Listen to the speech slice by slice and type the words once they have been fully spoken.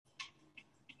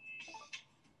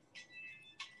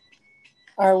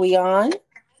Are we on?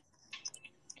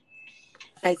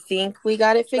 I think we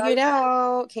got it figured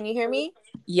out. Can you hear me?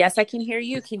 Yes, I can hear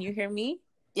you. Can you hear me?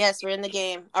 Yes, we're in the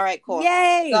game. All right, cool.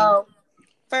 Yay! So,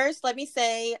 first, let me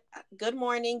say good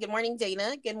morning. Good morning,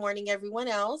 Dana. Good morning, everyone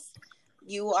else.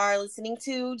 You are listening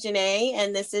to Janae,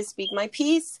 and this is Speak My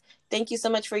Piece. Thank you so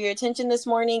much for your attention this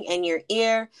morning and your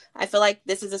ear. I feel like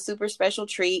this is a super special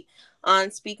treat.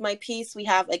 On Speak My Piece, we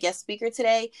have a guest speaker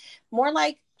today, more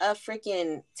like a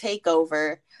freaking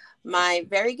takeover. My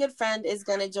very good friend is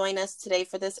going to join us today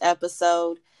for this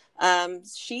episode.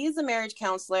 She's a marriage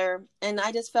counselor, and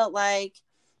I just felt like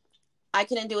I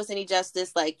couldn't do us any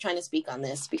justice, like trying to speak on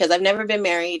this because I've never been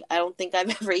married. I don't think I've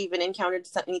ever even encountered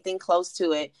anything close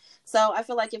to it. So I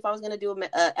feel like if I was going to do an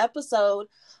episode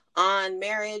on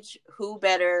marriage, who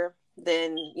better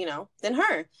than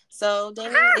her? So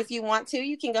Dana, if you want to,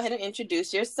 you can go ahead and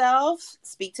introduce yourself,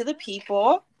 speak to the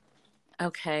people.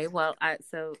 Okay, well,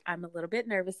 I'm a little bit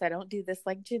nervous. I don't do this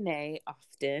like Janae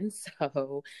often.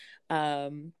 So,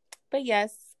 um, but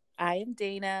yes, I am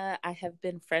Dana. I have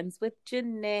been friends with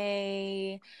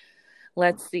Janae.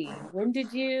 Let's see.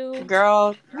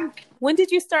 Girl, When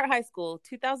did you start high school?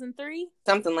 2003?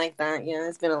 something like that. Yeah,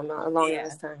 it's been a long Yeah.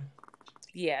 ass time.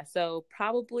 Yeah, so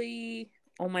probably,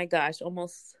 oh my gosh,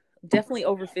 almost definitely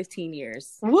over 15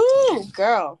 years. Woo,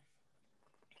 girl.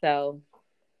 So,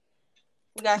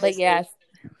 We got but history. yes,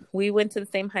 we went to the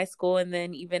same high school, and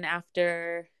then even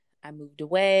after I moved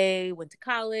away, went to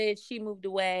college, she moved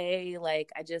away,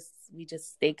 like we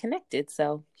just stayed connected.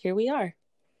 So here we are.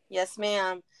 Yes,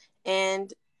 ma'am.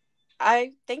 And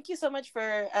I thank you so much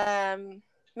for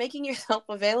making yourself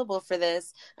available for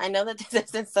this. I know that this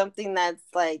isn't something that's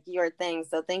like your thing,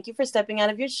 so thank you for stepping out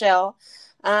of your shell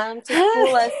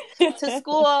to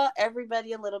school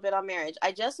everybody a little bit on marriage.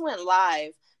 I just went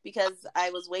live because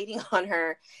I was waiting on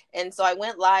her, and so I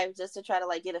went live just to try to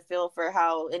like get a feel for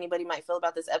how anybody might feel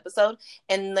about this episode.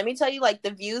 And let me tell you, like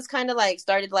the views kind of like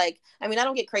started like, I mean, I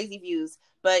don't get crazy views,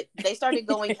 but they started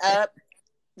going up.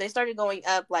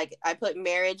 Like I put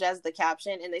marriage as the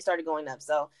caption, and they started going up.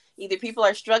 So either people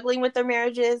are struggling with their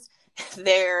marriages,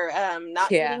 they're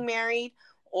not Yeah. getting married,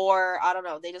 or I don't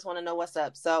know, they just want to know what's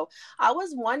up. So I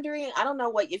was wondering, I don't know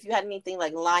what if you had anything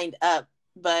like lined up,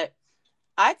 but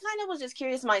I kind of was just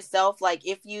curious myself, like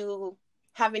if you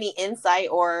have any insight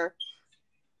or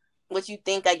what you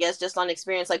think, I guess, just on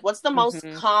experience, like what's the most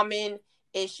hmm common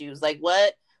issues, like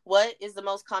what is the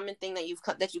most common thing that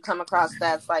you come across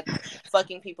that's like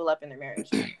fucking people up in their marriage?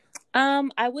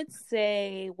 I would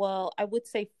say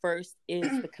first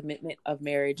is the commitment of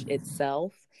marriage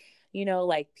itself. You know,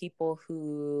 like people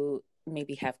who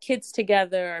maybe have kids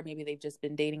together, or maybe they've just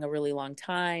been dating a really long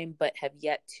time, but have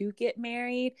yet to get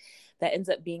married. That ends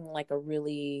up being like a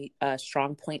really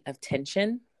strong point of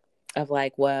tension of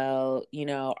like, well,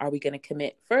 are we going to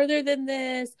commit further than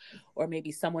this? Or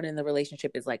maybe someone in the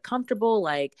relationship is like comfortable,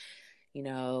 like,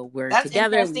 we're That's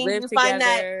together, we interesting. live You find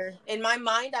that together. in my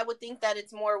mind, I would think that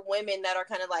it's more women that are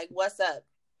kind of like, "What's up?"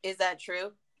 Is that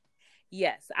true?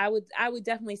 Yes, I would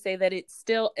definitely say that it's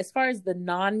still, as far as the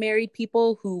non-married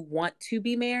people who want to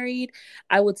be married,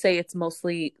 I would say it's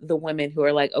mostly the women who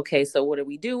are like, okay, so what are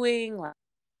we doing? Like,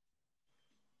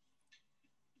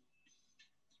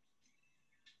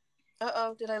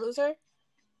 Uh-oh, did I lose her?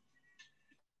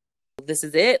 this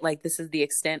is it. Like, this is the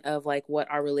extent of like what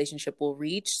our relationship will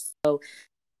reach. So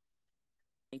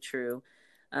true.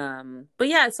 But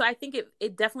yeah, so I think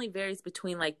it definitely varies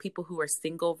between like people who are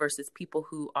single versus people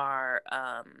who are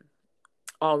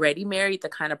already married, the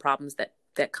kind of problems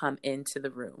that come into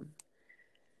the room.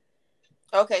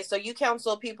 Okay, so you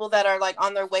counsel people that are like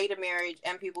on their way to marriage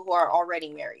and people who are already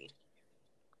married.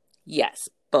 Yes,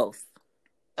 both.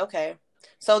 Okay.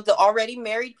 So the already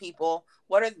married people,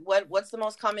 what's the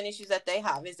most common issues that they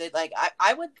have? Is it like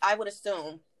I would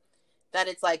assume that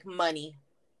it's like money.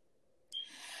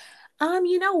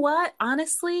 You know what?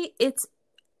 Honestly, it's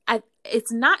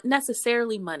not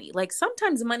necessarily money. Like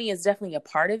sometimes money is definitely a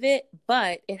part of it,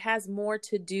 but it has more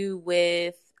to do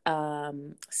with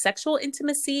sexual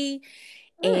intimacy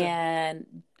Mm.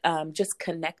 and just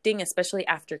connecting, especially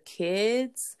after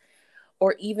kids,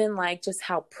 or even like just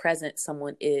how present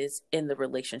someone is in the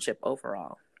relationship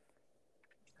overall.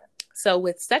 So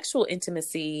with sexual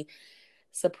intimacy,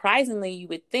 surprisingly, you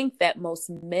would think that most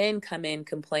men come in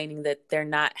complaining that they're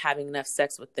not having enough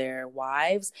sex with their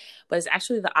wives, but it's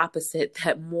actually the opposite,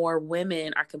 that more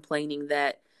women are complaining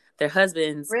that their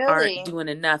husbands aren't Really? doing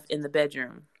enough in the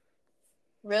bedroom.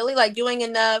 Really? Like doing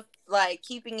enough, like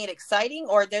keeping it exciting,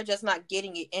 or they're just not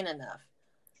getting it in enough?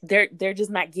 They're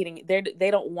just not getting, they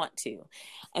don't want to.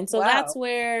 And so that's Wow.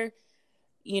 where,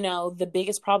 the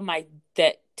biggest problem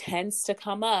that tends to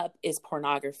come up is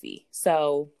pornography.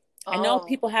 So I know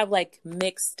people have like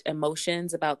mixed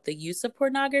emotions about the use of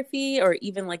pornography, or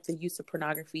even like the use of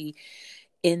pornography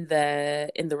in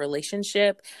the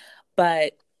relationship,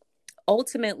 but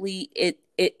ultimately it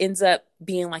ends up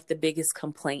being like the biggest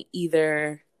complaint.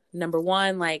 Either number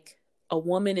one, like a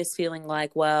woman is feeling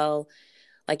like, well,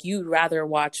 like you'd rather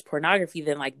watch pornography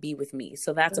than like be with me.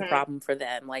 So that's a problem for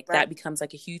them. Like that becomes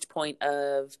like a huge point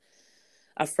of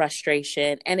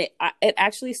frustration. And it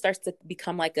actually starts to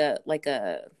become like a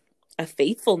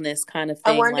faithfulness kind of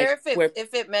thing. I wonder like,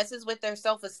 if it messes with their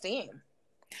self-esteem.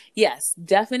 Yes,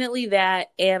 definitely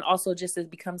that. And also just it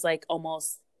becomes like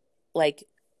almost like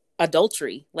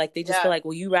adultery. Like they just feel like,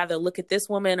 well, you rather look at this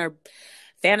woman or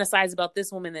fantasize about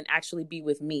this woman than actually be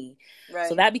with me. Right.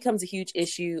 So that becomes a huge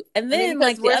issue. And then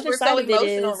like the other side of it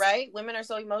is, right? Women are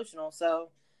so emotional. So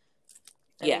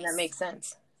I mean, that makes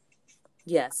sense.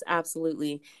 Yes,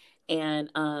 absolutely. And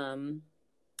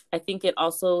I think it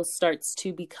also starts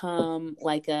to become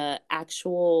like a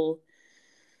actual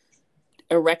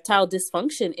erectile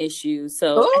dysfunction issue.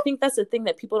 So I think that's the thing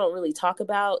that people don't really talk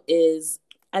about is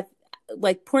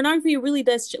like pornography really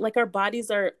does, like our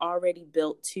bodies are already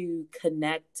built to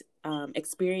connect,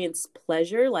 experience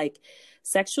pleasure, like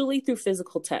sexually through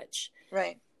physical touch.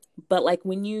 Right. But like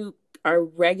when you are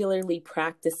regularly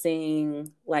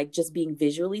practicing, like just being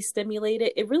visually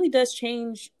stimulated, it really does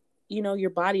change, you know, your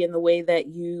body and the way that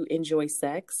you enjoy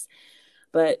sex.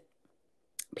 But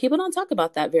people don't talk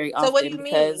about that very often. So what do you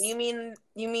mean?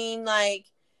 You mean like,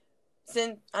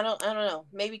 since I don't know.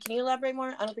 Maybe can you elaborate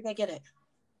more? I don't think I get it.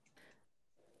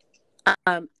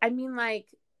 I mean, like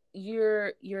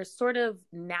you're sort of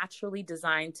naturally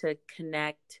designed to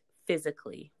connect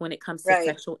physically when it comes to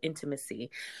sexual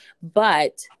intimacy,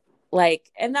 but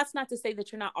like, and that's not to say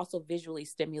that you're not also visually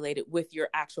stimulated with your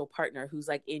actual partner who's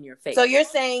like in your face. So you're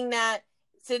saying that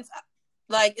since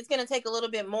like it's going to take a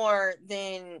little bit more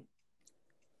than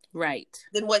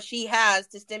what she has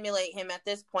to stimulate him at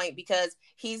this point, because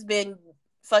he's been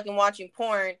fucking watching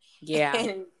porn.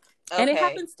 And it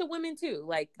happens to women too.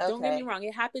 Like, don't get me wrong.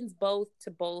 It happens both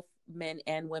men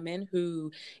and women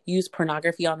who use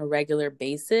pornography on a regular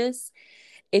basis.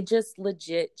 It just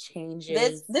legit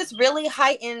changes. This really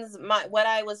heightens what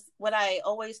I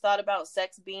always thought about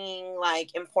sex being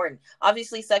like important.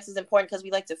 Obviously, sex is important because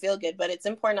we like to feel good, but it's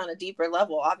important on a deeper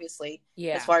level, obviously,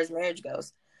 as far as marriage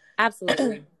goes.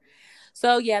 Absolutely.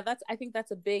 So yeah, I think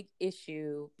that's a big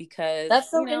issue because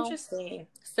that's so interesting.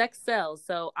 Sex sells.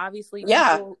 So obviously,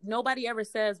 nobody ever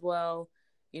says, well,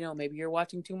 you know, maybe you're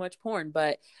watching too much porn,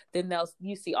 but then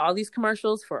you see all these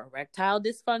commercials for erectile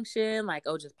dysfunction, like,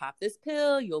 oh, just pop this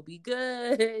pill, you'll be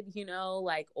good, you know,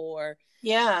 like, or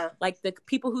like the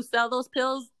people who sell those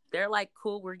pills, they're like,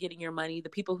 cool, we're getting your money. The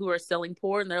people who are selling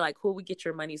porn, they're like, cool, we get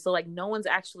your money. So like no one's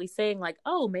actually saying like,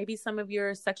 oh, maybe some of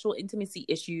your sexual intimacy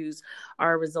issues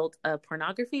are a result of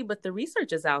pornography, but the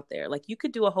research is out there. Like you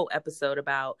could do a whole episode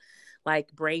about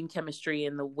like brain chemistry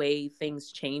and the way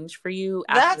things change for you.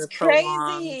 That's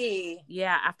crazy.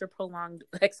 Yeah, after prolonged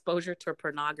exposure to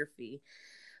pornography.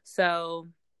 So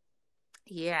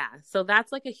yeah, so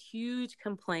that's like a huge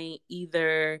complaint,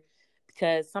 either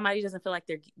because somebody doesn't feel like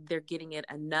they're getting it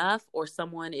enough, or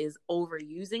someone is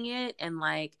overusing it. And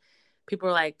like people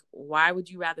are like, why would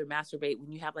you rather masturbate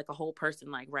when you have like a whole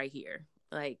person like right here?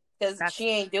 Like, because she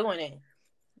ain't doing it.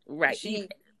 Right.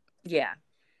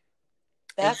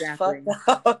 That's fucked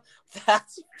up.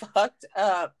 That's fucked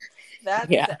up. That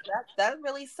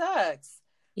really sucks.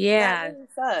 Yeah. That really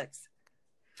sucks.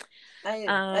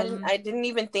 I didn't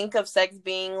even think of sex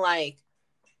being like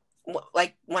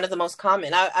one of the most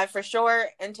common. I for sure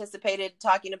anticipated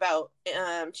talking about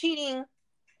cheating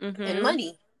and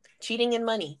money. Cheating and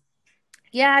money.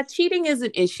 Yeah, cheating is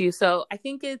an issue. So I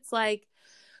think it's like,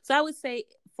 so I would say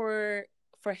for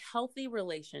healthy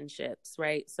relationships,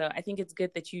 right? So I think it's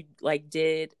good that you like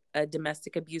did a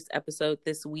domestic abuse episode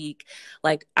this week.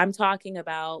 Like I'm talking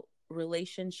about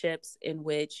relationships in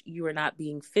which you are not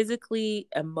being physically,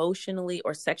 emotionally,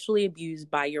 or sexually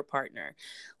abused by your partner.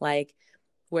 Like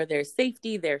where there's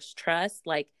safety, there's trust,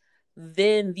 like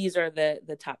then these are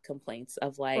the top complaints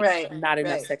of like not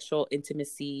enough sexual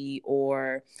intimacy,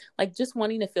 or like just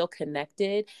wanting to feel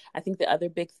connected. I think the other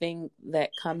big thing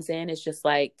that comes in is just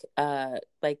like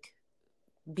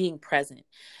being present.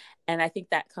 And I think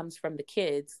that comes from the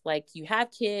kids. Like you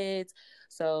have kids,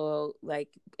 so like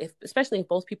especially if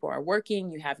both people are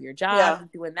working, you have your job,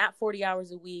 doing that 40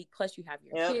 hours a week, plus you have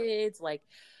your kids, like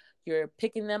you're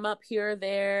picking them up here or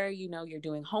there, you know, you're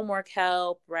doing homework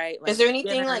help, right? Like, is there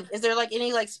anything is there like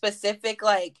any like specific,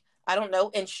 like, I don't know,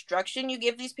 instruction you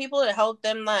give these people to help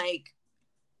them like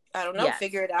I don't know, Yes.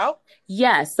 figure it out?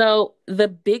 Yeah. So the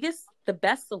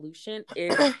best solution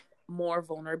is more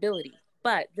vulnerability.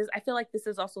 But I feel like this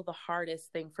is also the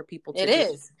hardest thing for people to It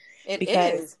do. is. It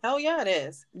Because is. Hell yeah, it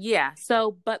is. yeah.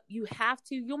 So, but you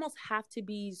almost have to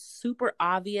be super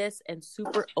obvious and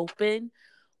super open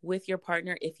with your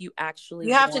partner if you actually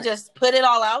You have to want. just put it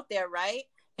all out there, right?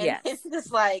 And Yes. it's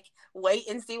just like wait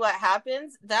and see what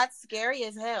happens. That's scary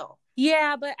as hell.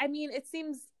 Yeah, but I mean, it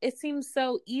seems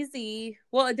so easy.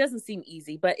 Well, it doesn't seem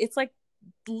easy, but it's like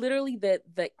literally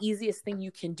the easiest thing you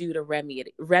can do to remedy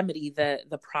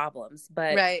the problems.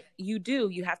 But Right.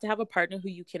 you have to have a partner who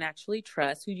you can actually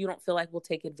trust, who you don't feel like will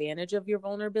take advantage of your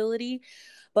vulnerability.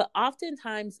 But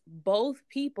oftentimes both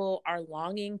people are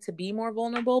longing to be more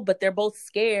vulnerable, but they're both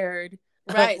scared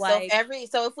of Right. like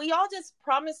So if we all just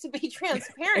promise to be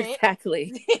transparent,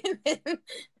 exactly.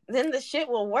 then the shit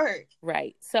will work.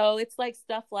 Right. So it's like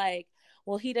stuff like,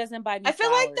 well, he doesn't buy me I feel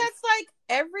flowers. like that's like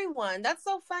everyone. That's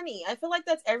so funny. I feel like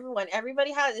that's everyone.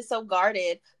 Everybody is so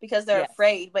guarded because they're Yes.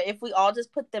 afraid. But if we all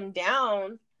just put them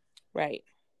down, right,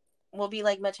 we'll be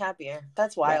like much happier.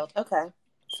 That's wild. Right. Okay.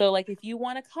 So like if you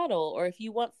want to cuddle or if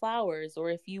you want flowers or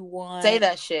if you want Say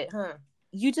that shit, huh?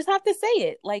 You just have to say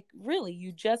it. Like really,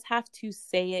 you just have to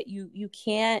say it. You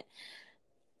can't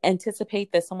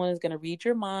anticipate that someone is going to read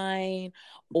your mind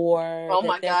or Oh that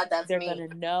my God, that's they're me. going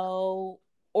to know,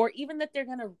 or even that they're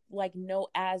going to like know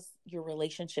as your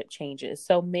relationship changes.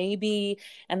 So maybe,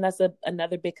 and that's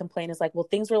another big complaint is like, well,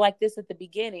 things were like this at the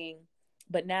beginning,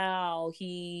 but now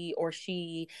he or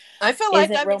she I feel like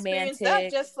isn't I've romantic. experienced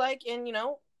that just like in,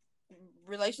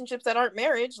 relationships that aren't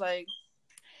marriage. Like,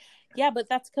 yeah, but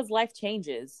that's because life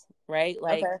changes, right?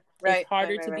 Like okay. Right, it's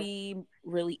harder right. to be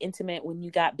really intimate when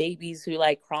you got babies who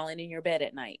like crawling in your bed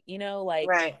at night, like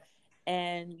right.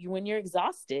 And when you're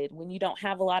exhausted, when you don't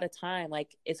have a lot of time,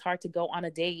 like it's hard to go on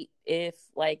a date if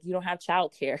like you don't have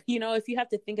childcare. If you have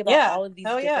to think about all of these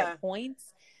different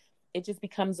points, it just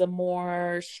becomes a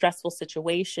more stressful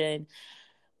situation,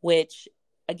 which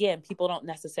again, people don't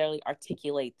necessarily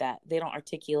articulate that. They don't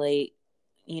articulate,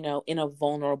 in a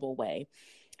vulnerable way.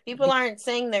 People aren't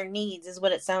saying their needs is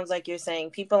what it sounds like you're saying.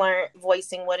 People aren't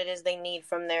voicing what it is they need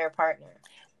from their partner.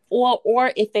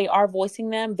 Or if they are voicing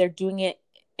them, they're doing it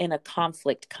in a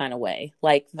conflict kind of way.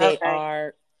 Like they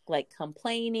are like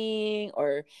complaining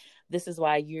or this is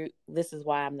why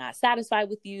I'm not satisfied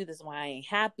with you. This is why I ain't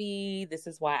happy. This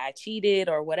is why I cheated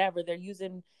or whatever. They're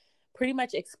using pretty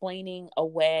much explaining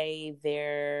away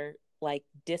their like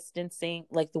distancing,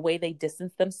 like the way they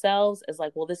distance themselves is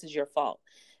like, well, this is your fault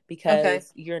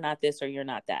because you're not this or you're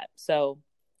not that. So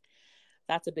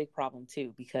that's a big problem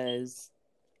too, because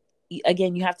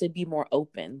again, you have to be more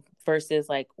open versus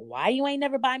like, why you ain't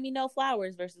never buy me no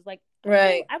flowers versus like,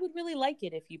 right. I would really like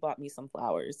it if you bought me some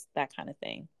flowers, that kind of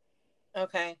thing.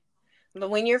 Okay. But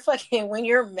when you're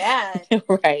mad,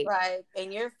 right. Right.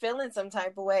 And you're feeling some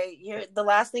type of way, the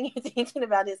last thing you're thinking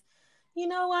about is, you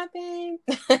know what, babe?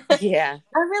 Yeah.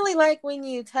 I really like when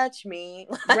you touch me.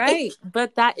 Right.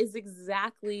 But that is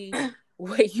exactly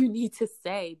what you need to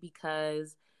say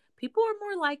because people are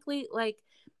more likely like,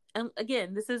 and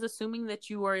again, this is assuming that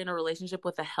you are in a relationship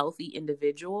with a healthy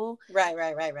individual.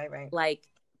 Right. Like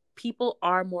people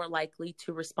are more likely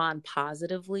to respond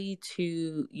positively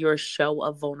to your show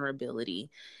of vulnerability.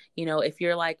 If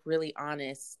you're like really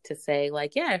honest to say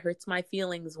like, yeah, it hurts my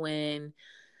feelings when,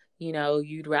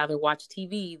 you'd rather watch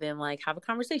TV than like have a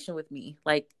conversation with me.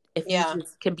 Like if you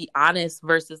just can be honest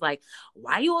versus like,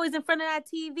 why are you always in front of that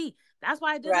TV? That's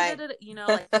why I did it.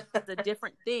 Like it's a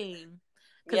different thing.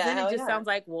 Because then it just sounds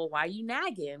like, well, why are you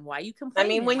nagging? Why are you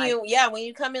complaining? I mean, when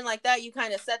you come in like that, you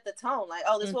kind of set the tone. Like,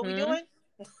 oh, this is what we're doing?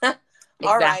 All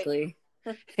exactly.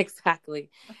 Right.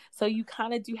 Exactly. So you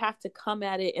kind of do have to come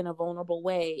at it in a vulnerable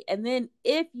way. And then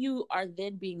if you are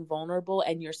then being vulnerable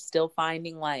and you're still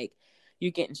finding like you're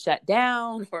getting shut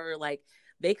down or like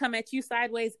they come at you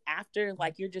sideways after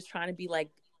like you're just trying to be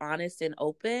like honest and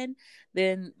open,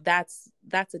 then that's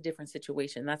a different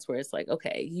situation. That's where it's like,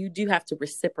 okay, you do have to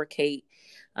reciprocate.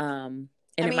 And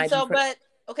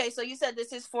so you said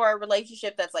this is for a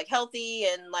relationship that's like healthy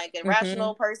and like a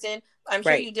rational person. I'm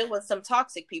sure you deal with some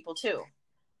toxic people too.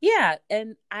 Yeah.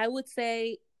 And I would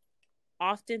say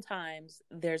oftentimes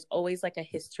there's always like a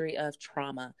history of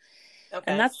trauma.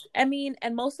 Okay.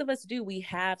 And most of us do. We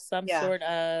have some sort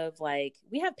of like,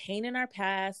 we have pain in our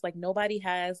past. Like nobody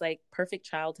has like perfect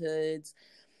childhoods,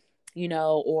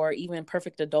 or even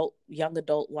perfect young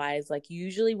adult lives. Like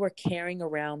usually we're carrying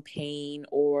around pain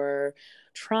or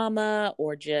trauma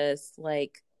or just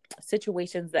like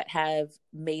situations that have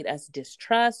made us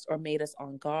distrust or made us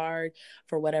on guard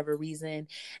for whatever reason.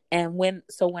 And when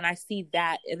I see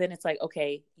that, and then it's like,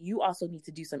 okay, you also need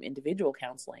to do some individual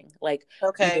counseling. Like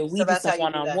Okay, either we so do that's how some you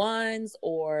do that. one-on-ones,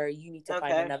 or you need to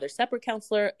find Okay. another separate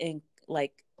counselor in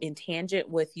tangent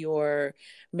with your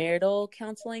marital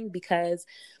counseling. Because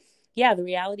yeah, the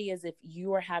reality is if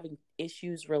you are having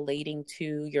issues relating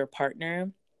to your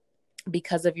partner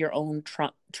because of your own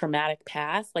traumatic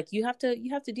past, like you have to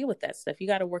deal with that stuff. You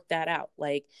got to work that out.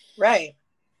 Like, right.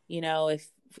 you know,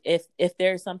 if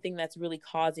there's something that's really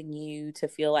causing you to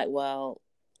feel like, well,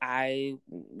 I,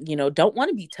 you know, don't want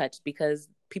to be touched because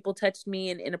people touched me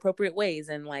in inappropriate ways,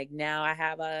 and like now I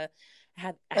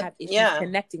have issues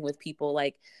connecting with people,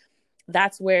 like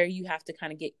that's where you have to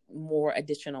kind of get more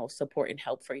additional support and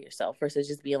help for yourself versus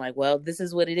just being like, well, this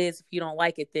is what it is. If you don't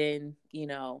like it, then, you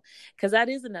know, because that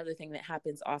is another thing that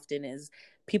happens often is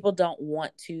people don't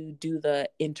want to do the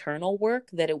internal work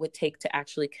that it would take to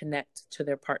actually connect to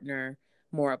their partner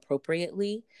more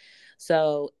appropriately.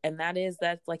 So, and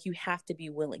that's like, you have to be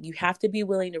willing. You have to be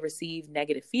willing to receive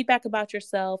negative feedback about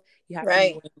yourself. You have to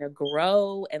be willing to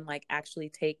grow and like actually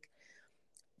take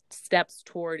steps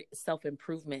toward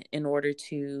self-improvement in order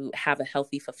to have a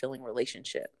healthy, fulfilling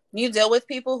relationship. You deal with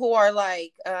people who are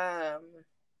like,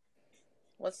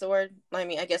 what's the word? I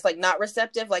mean, I guess like not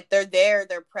receptive, like they're there,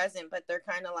 they're present, but they're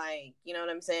kind of like, you know what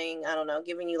I'm saying? I don't know,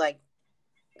 giving you like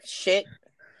shit.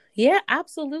 Yeah,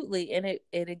 absolutely. And it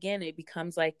again, it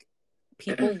becomes like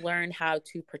people learn how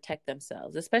to protect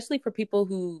themselves, especially for people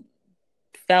who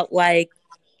felt like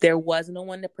there was no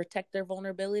one to protect their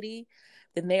vulnerability.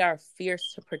 Then they are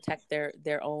fierce to protect their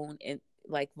own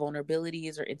like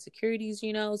vulnerabilities or insecurities,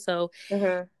 you know? So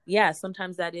yeah,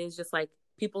 sometimes that is just like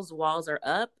people's walls are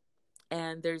up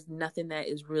and there's nothing that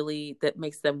is really that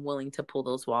makes them willing to pull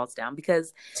those walls down,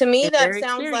 because to me that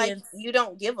sounds like you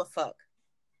don't give a fuck.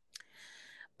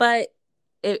 But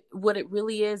what it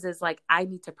really is like, I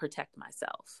need to protect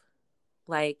myself.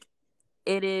 Like,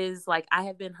 it is like I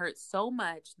have been hurt so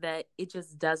much that it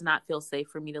just does not feel safe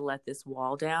for me to let this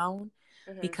wall down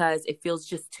because it feels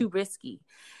just too risky.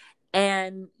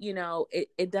 And, you know,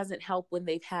 it doesn't help when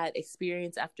they've had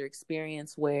experience after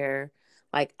experience where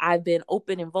like I've been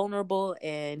open and vulnerable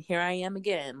and here I am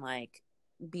again, like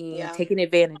being taken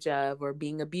advantage of or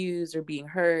being abused or being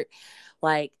hurt.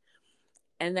 Like,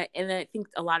 and I think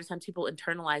a lot of times people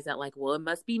internalize that like, well, it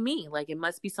must be me. Like, it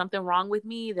must be something wrong with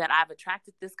me that I've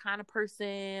attracted this kind of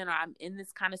person or I'm in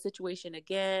this kind of situation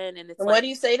again. And it's what do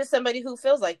you say to somebody who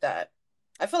feels like that?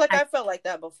 I feel like I felt like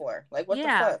that before. Like, what the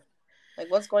fuck? Like,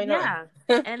 what's going on?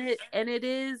 and it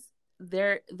is,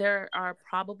 there are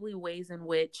probably ways in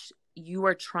which you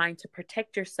are trying to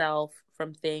protect yourself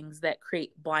from things that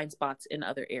create blind spots in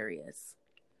other areas.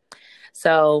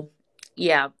 So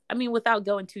yeah, I mean, without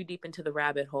going too deep into the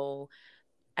rabbit hole,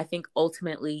 I think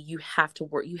ultimately you have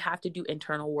to do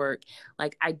internal work.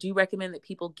 Like, I do recommend that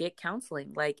people get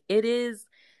counseling. Like, it is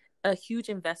a huge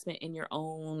investment in your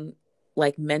own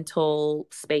like mental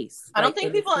space. I don't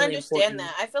think people understand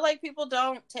that. I feel like people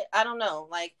don't I don't know,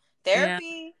 like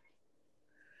therapy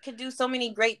could do so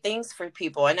many great things for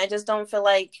people, and I just don't feel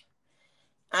like,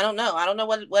 I don't know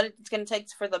what it's going to take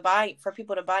for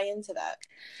people to buy into that.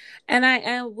 And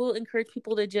I will encourage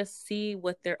people to just see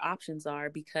what their options are,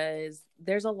 because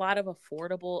there's a lot of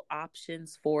affordable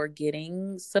options for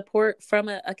getting support from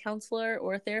a counselor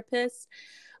or a therapist.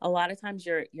 A lot of times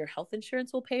your health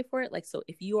insurance will pay for it. Like, so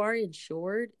if you are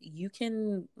insured, you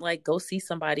can like go see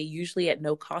somebody, usually at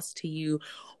no cost to you,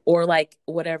 or like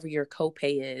whatever your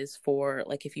copay is for,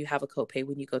 like if you have a copay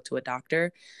when you go to a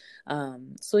doctor.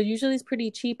 So usually it's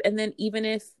pretty cheap. And then even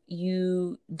if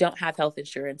you don't have health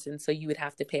insurance, and so you would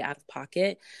have to pay out of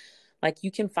pocket, like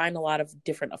you can find a lot of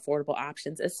different affordable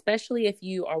options, especially if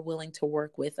you are willing to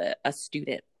work with a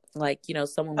student. Like, you know,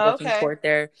 someone working toward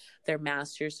their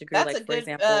master's degree. That's like,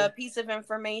 a good piece of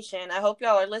information. I hope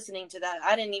y'all are listening to that.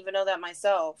 I didn't even know that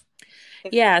myself.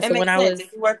 Yeah. So when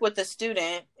if you work with a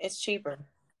student, it's cheaper.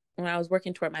 When I was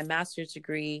working toward my master's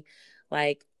degree,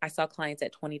 like I saw clients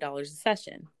at $20 a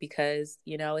session, because,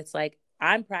 you know, it's like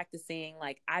I'm practicing,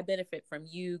 like I benefit from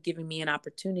you giving me an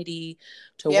opportunity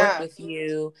to work with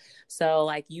you. So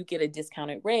like you get a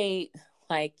discounted rate.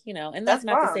 Like, you know, and that's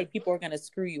not to say people are going to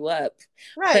screw you up.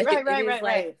 Right.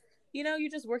 You know, you're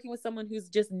just working with someone who's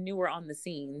just newer on the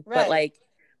scene. Right. But like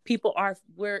people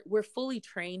we're fully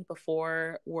trained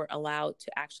before we're allowed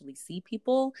to actually see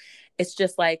people. It's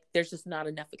just like, there's just not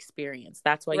enough experience.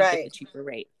 That's why you get the cheaper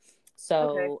rate.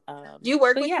 So, do you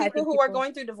work with people who are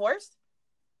going through divorce?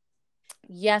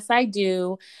 Yes, I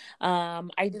do.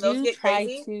 I do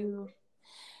try to.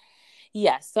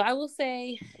 Yes. So I will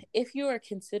say, if you are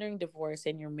considering divorce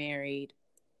and you're married,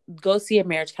 go see a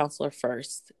marriage counselor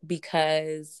first,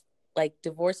 because like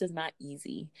divorce is not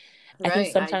easy. I think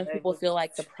Right. sometimes people feel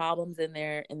like the problems in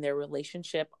their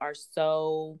relationship are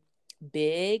so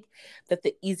big that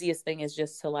the easiest thing is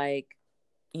just to like,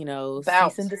 cease and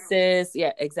Bounce. desist.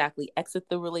 Yeah, exactly. Exit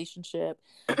the relationship.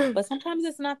 But sometimes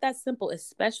it's not that simple,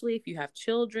 especially if you have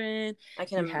children, I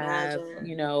can you have,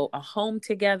 imagine. a home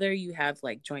together, you have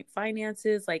like joint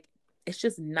finances. Like it's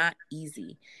just not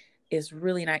easy. It's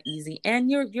really not easy. And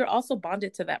you're also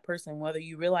bonded to that person, whether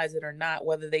you realize it or not,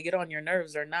 whether they get on your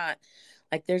nerves or not.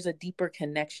 Like there's a deeper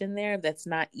connection there that's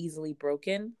not easily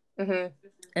broken. Mm-hmm.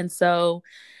 And so,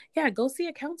 yeah, go see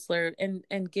a counselor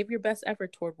and give your best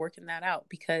effort toward working that out,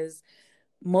 because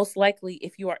most likely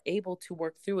if you are able to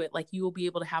work through it, like you will be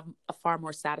able to have a far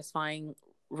more satisfying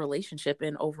relationship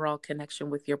and overall connection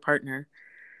with your partner.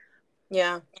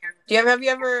 Yeah. Have you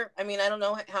ever, I mean, I don't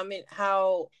know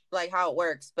how it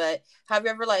works, but have you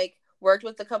ever like worked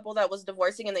with a couple that was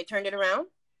divorcing and they turned it around?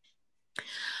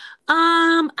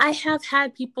 I have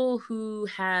had people who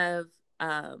have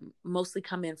mostly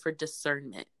come in for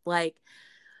discernment. Like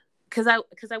because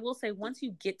I will say, once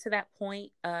you get to that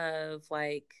point of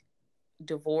like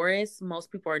divorce,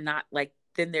 most people are not like,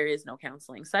 then there is no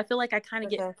counseling. So I feel like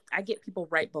Okay. I get people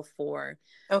right before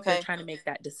they're Okay. trying to make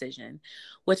that decision,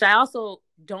 which I also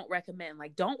don't recommend.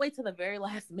 Like, don't wait till the very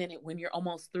last minute when you're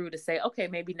almost through to say, okay,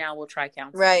 maybe now we'll try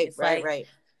counseling. Right, It's right, like, right.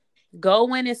 go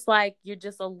when it's like you're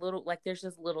just a little, like there's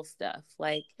just little stuff,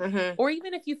 like, Mm-hmm. or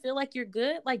even if you feel like you're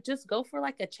good, like just go for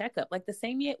like a checkup, like the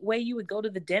same way you would go to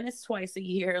the dentist twice a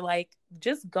year. Like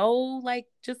just go, like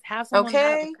just have someone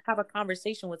Okay. have a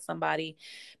conversation with somebody,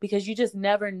 because you just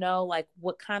never know like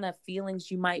what kind of feelings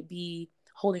you might be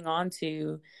holding on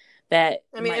to that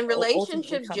I mean, might and ultimately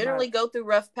relationships come up. generally go through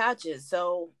rough patches.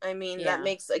 So, I mean, that Yeah.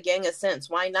 makes a gang of sense.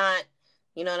 Why not?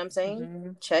 You know what I'm saying?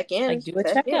 Hmm. Check in, Like do a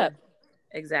check checkup. in,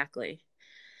 Exactly.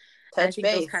 And I touch think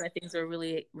those kind base. of things are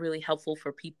really, really helpful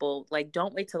for people. Like,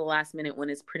 don't wait till the last minute when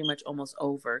it's pretty much almost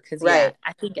over. Because, yeah, Right.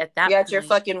 I think at You're that at your point,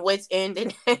 fucking wits end,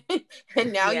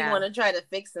 and now you yeah, want to try to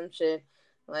fix some shit.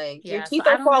 Like your yeah. So teeth I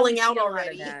are don't really falling see out a lot of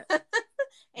already, that. and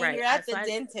Right. you're at the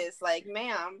dentist. Like,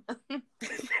 ma'am.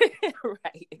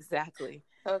 Right. Exactly.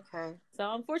 Okay.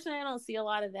 So, unfortunately, I don't see a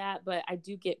lot of that. But I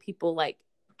do get people like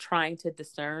trying to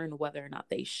discern whether or not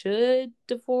they should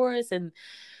divorce. And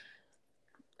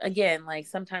again, like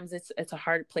sometimes it's a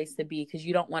hard place to be, because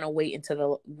you don't want to wait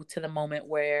until the moment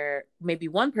where maybe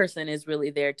one person is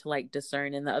really there to like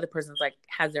discern and the other person's like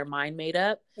has their mind made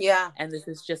up, Yeah. and this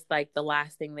is just like the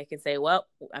last thing they can say. Well,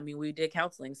 I mean, we did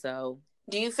counseling, so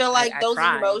Do you feel i, like I those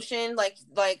tried. emotion,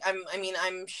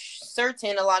 I'm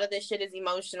certain a lot of this shit is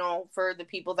emotional for the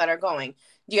people that are going.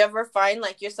 Do you ever find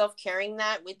like yourself carrying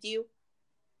that with you?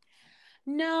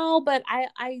 No, but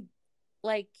I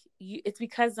like you, it's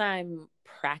because I'm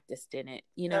practiced in it,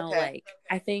 Okay. like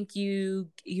I think you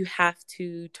have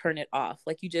to turn it off,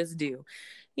 like you just do.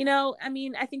 I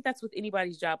mean, I think that's with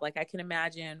anybody's job. Like I can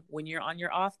imagine when you're on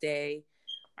your off day,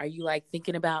 are you like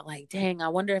thinking about like, dang, I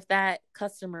wonder if that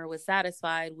customer was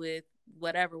satisfied with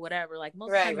whatever. Like most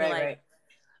of the Right, time you're right, like right.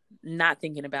 not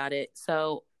thinking about it.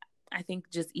 So I think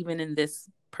just even in this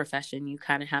profession, you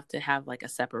kind of have to have like a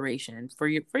separation for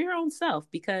your own self,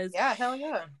 because Yeah, hell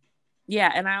yeah.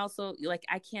 yeah, and I also like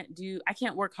I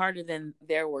can't work harder than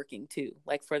they're working too.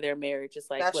 Like for their marriage, it's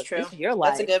like, That's look, true. this is your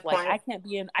That's a life. good Like point.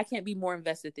 I can't be more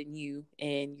invested than you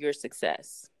in your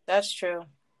success. That's true.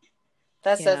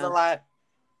 That says a Yeah. lot.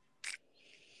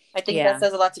 I think that Yeah.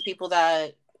 says a lot to people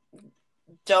that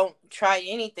don't try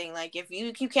anything. Like if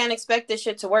you can't expect this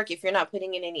shit to work if you're not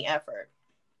putting in any effort.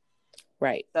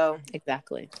 Right. So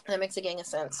Exactly. that makes a gang of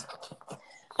sense.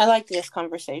 I like this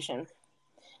conversation.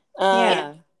 Um,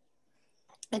 Yeah.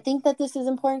 I think that this is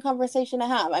an important conversation to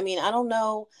have. I mean, I don't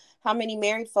know how many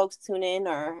married folks tune in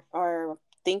or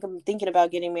thinking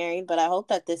about getting married, but I hope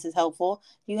that this is helpful.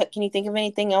 Can you think of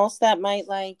anything else that might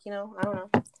I don't know,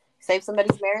 save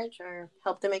somebody's marriage or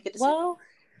help them make a decision? Well,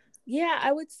 yeah,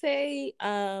 I would say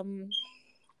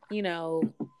you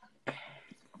know,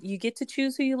 you get to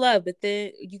choose who you love, but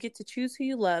then you get to choose who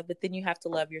you love, but then you have to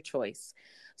love your choice.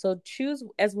 So choose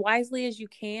as wisely as you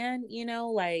can,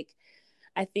 like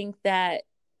I think that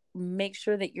make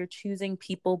sure that you're choosing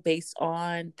people based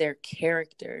on their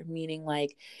character, meaning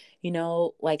like,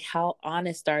 like how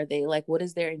honest are they? Like what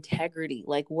is their integrity?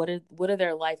 Like what are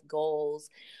their life goals?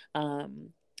 Um,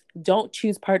 don't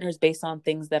choose partners based on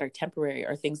things that are temporary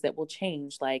or things that will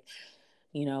change, like,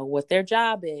 what their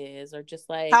job is, or just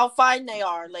like How fine they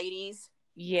are, ladies.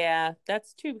 Yeah,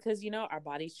 that's true because, our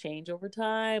bodies change over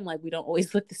time. Like, we don't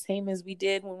always look the same as we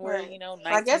did when we're, Right. So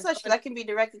I guess 19. that can be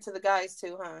directed to the guys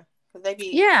too, huh? Because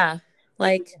Yeah. they be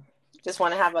Like, just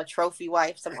want to have a trophy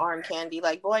wife, some arm candy.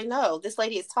 Like, boy, no, this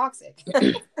lady is toxic.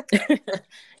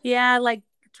 yeah, like,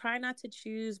 try not to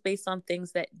choose based on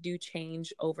things that do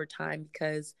change over time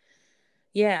because,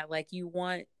 yeah, like, you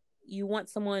want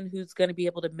someone who's going to be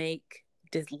able to make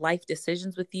life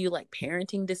decisions with you, like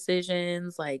parenting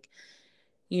decisions, like,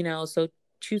 so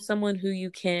choose someone who you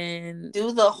can. Do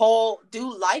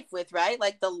life with, right?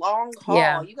 Like the long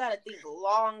Yeah. haul. You got to think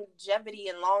longevity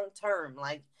and long term.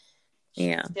 Like,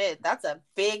 Yeah. shit, that's a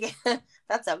big,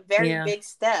 that's a very Yeah. big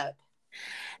step.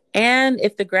 And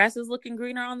if the grass is looking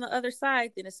greener on the other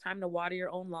side, then it's time to water your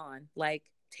own lawn. Like,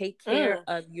 take care Mm.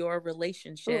 of your Ooh,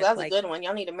 relationship. that's a Like, good one.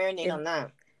 Y'all need to marinate if, on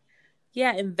that.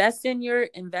 yeah, invest in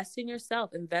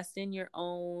yourself, invest in your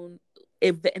own,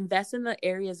 invest in the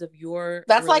areas of your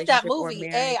That's like that relationship or movie.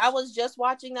 Hey, I marriage. was just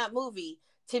watching that movie.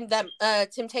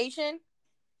 Temptation.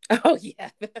 Oh yeah.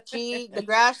 She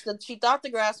thought the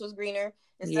grass was greener.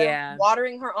 Instead of Yeah.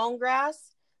 watering her own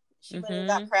grass, she went and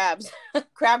got Mm-hmm. crabs,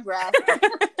 crabgrass.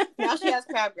 Now she has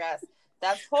crabgrass.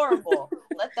 That's horrible.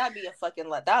 Let that be a fucking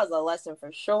that was a lesson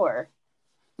for sure.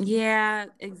 Yeah,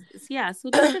 yeah. So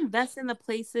just invest in the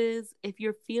places. If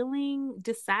you're feeling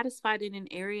dissatisfied in an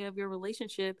area of your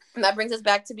relationship, And that brings us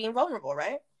back to being vulnerable,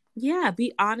 right? yeah,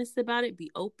 be honest about it,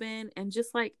 be open, and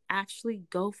just like actually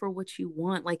go for what you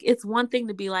want. Like, it's one thing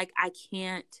to be like, I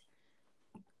can't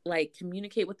like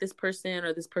communicate with this person,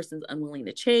 or this person's unwilling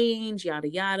to change, yada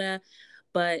yada.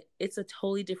 But it's a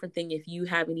totally different thing if you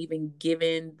haven't even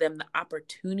given them the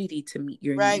opportunity to meet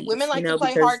your Right. Women needs, like to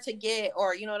play because hard to get,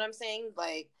 or you know what I'm saying?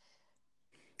 Like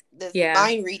this yeah,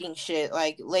 mind reading shit.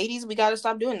 Like, ladies, we gotta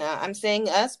stop doing that. I'm saying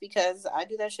us because I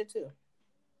do that shit too.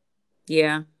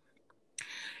 yeah.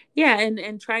 Yeah,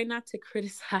 and try not to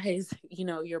criticize,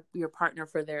 your partner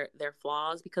for their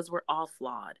flaws, because we're all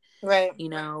flawed. Right.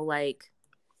 Like,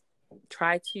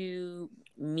 try to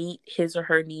meet his or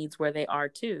her needs where they are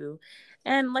too.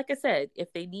 And like I said,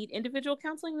 if they need individual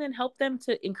counseling, then help them,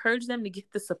 to encourage them to get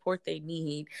the support they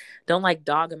need. Don't like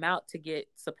dog them out to get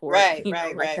support, Right,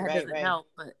 right, like right, that right, doesn't right. help,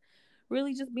 but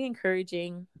really just be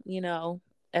encouraging,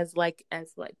 as like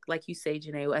you say,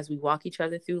 Janae, as we walk each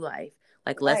other through life,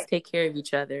 like, let's Right, take care of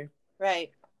each other. right.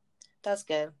 That's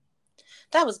good.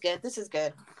 That was good. This is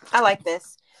good. I like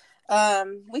this.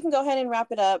 We can go ahead and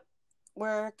wrap it up.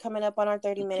 We're coming up on our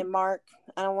 30-minute mark.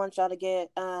 I don't want y'all to get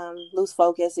lose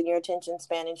focus in your attention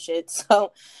span and shit.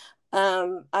 So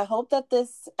I hope that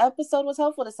this episode was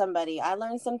helpful to somebody. I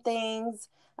learned some things.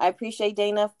 I appreciate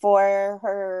Dana for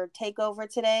her takeover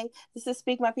today. This is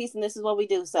Speak My Piece, and this is what we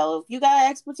do. So if you got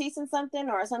expertise in something,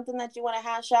 or something that you want to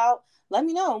hash out, let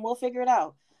me know and we'll figure it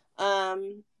out.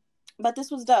 But this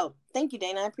was dope. Thank you,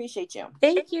 Dana. I appreciate you.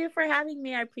 Thank you for having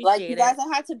me. I Like, you appreciate guys, it.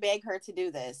 I had to beg her to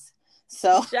do this.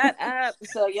 So Shut up.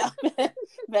 so y'all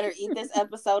better eat this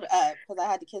episode up, because I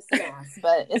had to kiss some ass.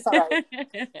 But it's all right.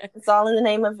 It's all in the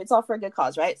name of, it's all for a good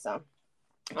cause, right? So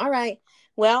all right.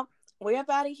 Well, we're up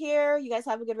out of here. You guys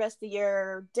have a good rest of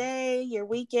your day, your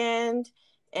weekend,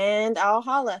 and I'll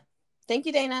holla. Thank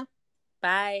you, Dana.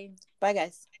 Bye. Bye,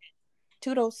 guys.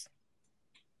 Toodles.